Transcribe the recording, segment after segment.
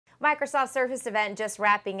Microsoft Surface event just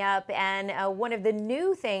wrapping up, and one of the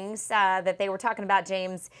new things that they were talking about,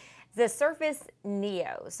 James, the Surface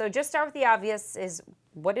Neo. So just start with the obvious, is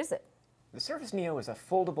what is it? The Surface Neo is a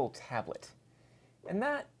foldable tablet, and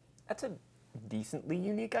that's a decently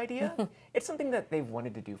unique idea. It's something that they've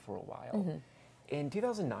wanted to do for a while. In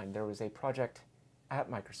 2009, there was a project at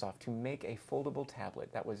Microsoft to make a foldable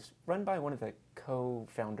tablet that was run by one of the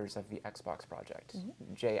co-founders of the Xbox project,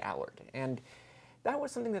 J Allard. And that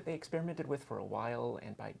was something that they experimented with for a while,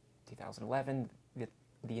 and by 2011,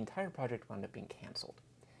 the entire project wound up being canceled.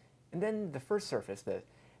 And then the first Surface, the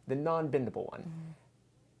non-bendable one,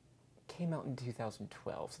 came out in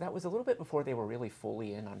 2012. So that was a little bit before they were really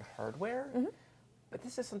fully in on hardware. But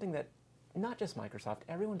this is something that not just Microsoft,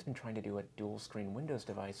 everyone's been trying to do a dual-screen Windows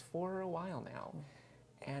device for a while now.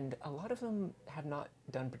 And a lot of them have not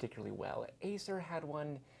done particularly well. Acer had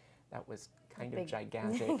one that was kind of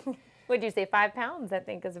gigantic. What'd you say, 5 pounds, I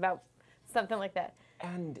think, is about something like that.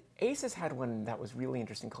 And ASUS had one that was really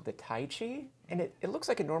interesting called the Tai Chi, and it looks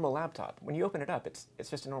like a normal laptop. When you open it up, it's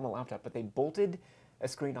just a normal laptop, but they bolted a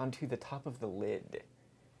screen onto the top of the lid.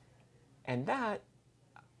 And that,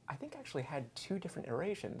 I think, actually had 2 different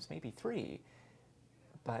iterations, maybe 3,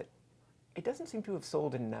 but it doesn't seem to have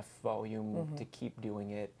sold enough volume to keep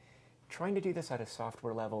doing it. Trying to do this at a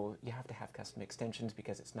software level, you have to have custom extensions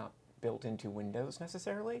because it's not built into Windows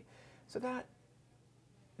necessarily. So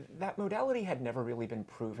that modality had never really been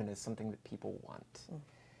proven as something that people want.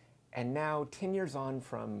 And now, 10 years on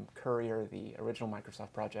from Courier, the original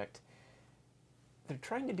Microsoft project, they're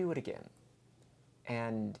trying to do it again.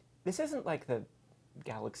 And this isn't like the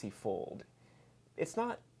Galaxy Fold. It's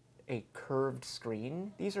not a curved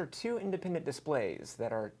screen. These are 2 independent displays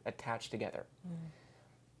that are attached together.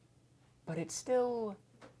 But it's still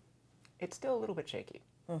a little bit shaky.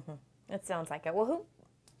 It sounds like it. Well,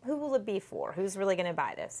 who will it be for? Who's really going to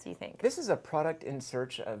buy this, do you think? This is a product in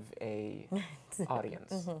search of a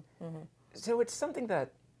audience. So it's something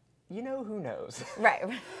that, you know, who knows? Right.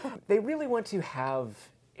 They really want to have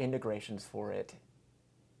integrations for it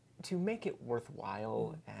to make it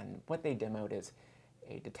worthwhile. And what they demoed is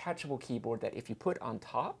a detachable keyboard that if you put on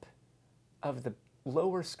top of the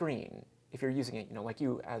lower screen, if you're using it, you know, like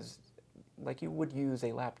you would use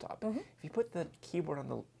a laptop, if you put the keyboard on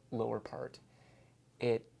the lower part,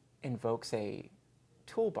 it invokes a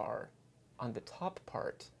toolbar on the top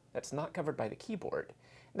part that's not covered by the keyboard.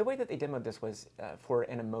 And the way that they demoed this was for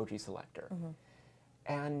an emoji selector.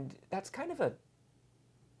 And that's kind of a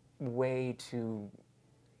way to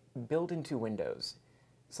build into Windows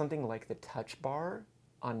something like the touch bar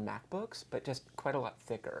on MacBooks, but just quite a lot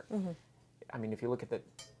thicker. I mean, if you look at the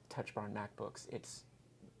touch bar on MacBooks, it's,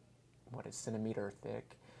 what, a centimeter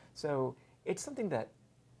thick? So it's something that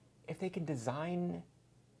if they can design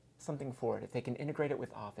something for it, if they can integrate it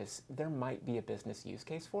with Office, there might be a business use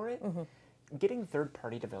case for it. Getting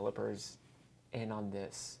third-party developers in on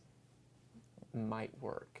this might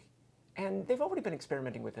work. And they've already been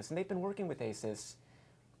experimenting with this, and they've been working with ASUS.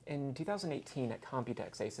 In 2018 at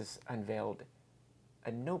Computex, ASUS unveiled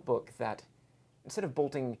a notebook that, instead of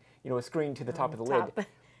bolting, you know, a screen to the top of the lid,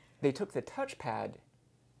 they took the touchpad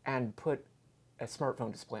and put a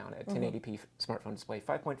smartphone display on it, 1080p smartphone display,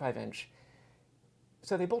 5.5 inch.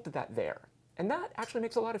 So they bolted that there. And that actually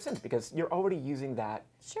makes a lot of sense because you're already using that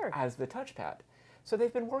as the touchpad. So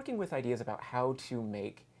they've been working with ideas about how to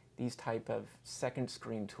make these type of second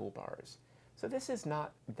screen toolbars. So this is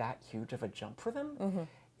not that huge of a jump for them.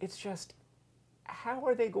 It's just, how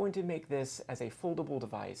are they going to make this as a foldable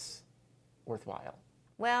device worthwhile?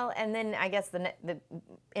 Well, and then I guess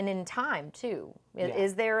and in time too.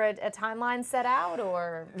 Is there a timeline set out,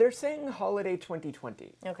 or? They're saying holiday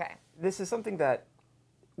 2020. Okay. This is something that,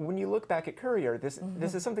 when you look back at Courier, this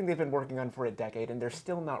is something they've been working on for a decade, and they're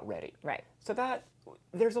still not ready. Right. So that,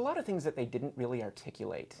 there's a lot of things that they didn't really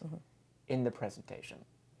articulate in the presentation.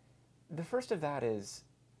 The first of that is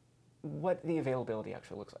what the availability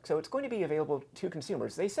actually looks like. So it's going to be available to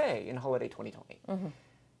consumers, they say, in holiday 2020.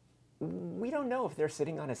 We don't know if they're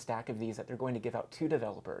sitting on a stack of these that they're going to give out to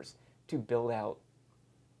developers to build out,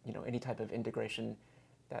 you know, any type of integration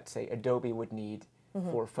that, say, Adobe would need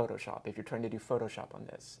for Photoshop, if you're trying to do Photoshop on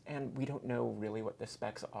this. And we don't know really what the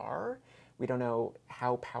specs are. We don't know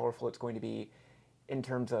how powerful it's going to be in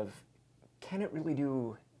terms of, can it really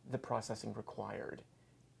do the processing required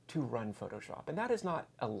to run Photoshop? And that is not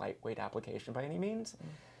a lightweight application by any means.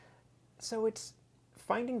 So it's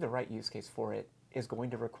finding the right use case for it is going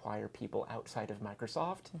to require people outside of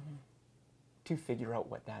Microsoft to figure out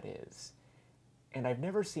what that is. And I've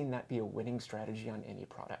never seen that be a winning strategy on any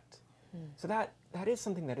product. So that is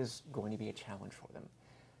something that is going to be a challenge for them.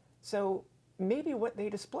 So maybe what they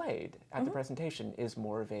displayed at the presentation is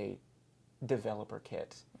more of a developer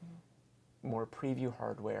kit, more preview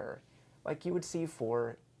hardware, like you would see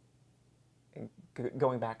for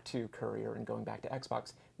going back to Courier and going back to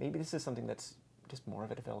Xbox. Maybe this is something that's just more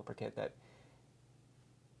of a developer kit, that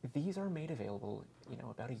these are made available, you know,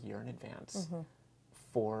 about a year in advance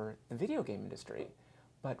for the video game industry.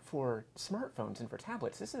 But for smartphones and for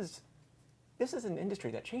tablets, this is an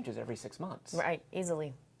industry that changes every 6 months. Right,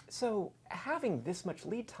 easily. So having this much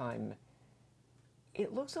lead time,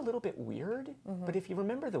 it looks a little bit weird, but if you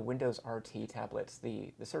remember the Windows RT tablets,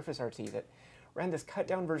 the Surface RT that ran this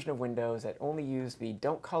cut-down version of Windows that only used the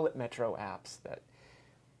Don't Call It Metro apps that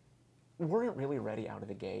weren't really ready out of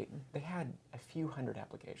the gate. They had a few hundred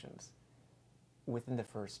applications within the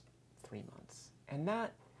first 3 months. And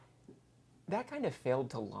that kind of failed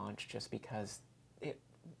to launch just because the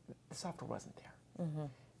software wasn't there.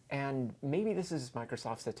 And maybe this is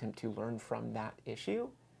Microsoft's attempt to learn from that issue.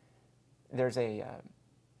 There's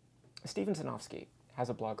Steven Sinofsky has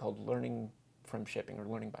a blog called Learning from Shipping, or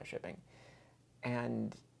Learning by Shipping.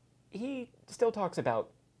 And he still talks about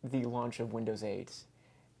the launch of Windows 8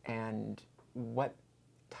 and what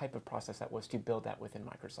type of process that was to build that within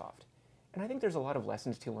Microsoft. And I think there's a lot of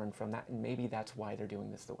lessons to learn from that, and maybe that's why they're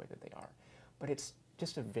doing this the way that they are. But it's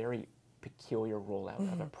just a very peculiar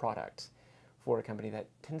rollout of a product for a company that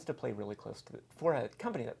tends to play really close to for a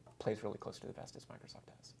company that plays really close to the vest as Microsoft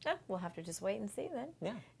does. Yeah, we'll have to just wait and see then.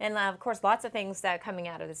 Yeah. And of course, lots of things coming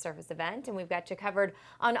out of the Surface event, and we've got you covered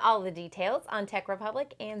on all the details on Tech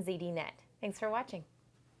Republic and ZDNet. Thanks for watching.